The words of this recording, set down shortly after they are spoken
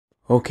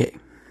Okay,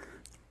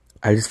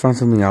 I just found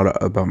something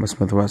out about my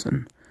Smith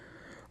Wesson.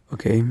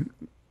 Okay,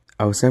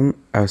 I was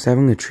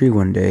having a tree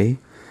one day.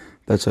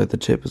 That's why the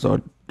chip is all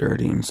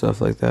dirty and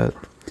stuff like that.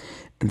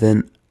 And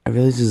then I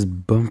realized this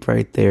bump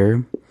right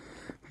there,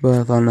 but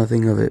I thought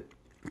nothing of it.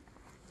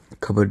 A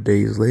couple of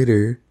days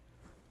later,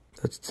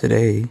 that's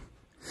today,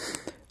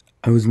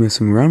 I was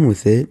messing around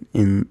with it,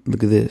 and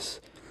look at this.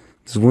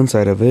 This is one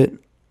side of it,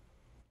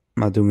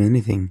 not doing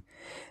anything.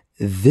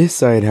 This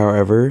side,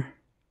 however,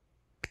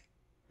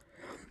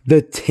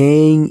 the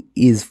tang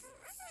is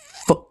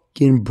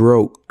fucking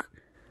broke.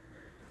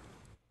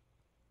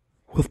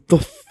 What the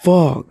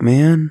fuck,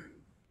 man?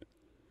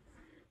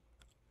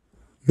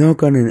 Now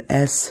got an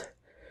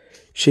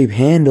S-shaped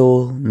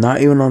handle,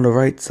 not even on the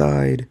right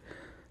side.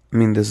 I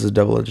mean, this is a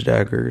double-edged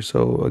dagger,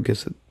 so I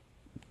guess it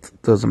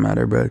doesn't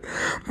matter, but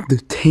the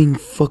tang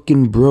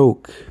fucking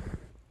broke.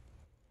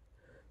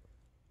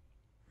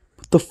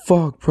 What the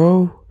fuck,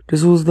 bro?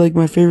 This was like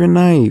my favorite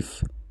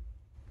knife.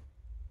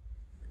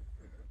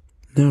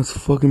 Now it's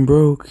fucking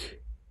broke.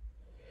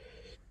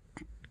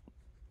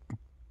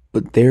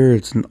 But there,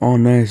 it's all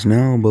nice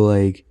now, but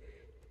like,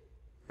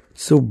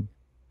 it's still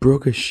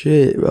broke as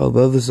shit. While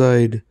the other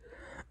side,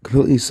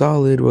 completely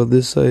solid, while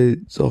this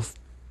side's all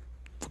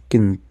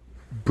fucking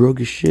broke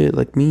as shit,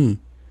 like me.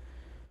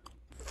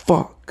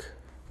 Fuck.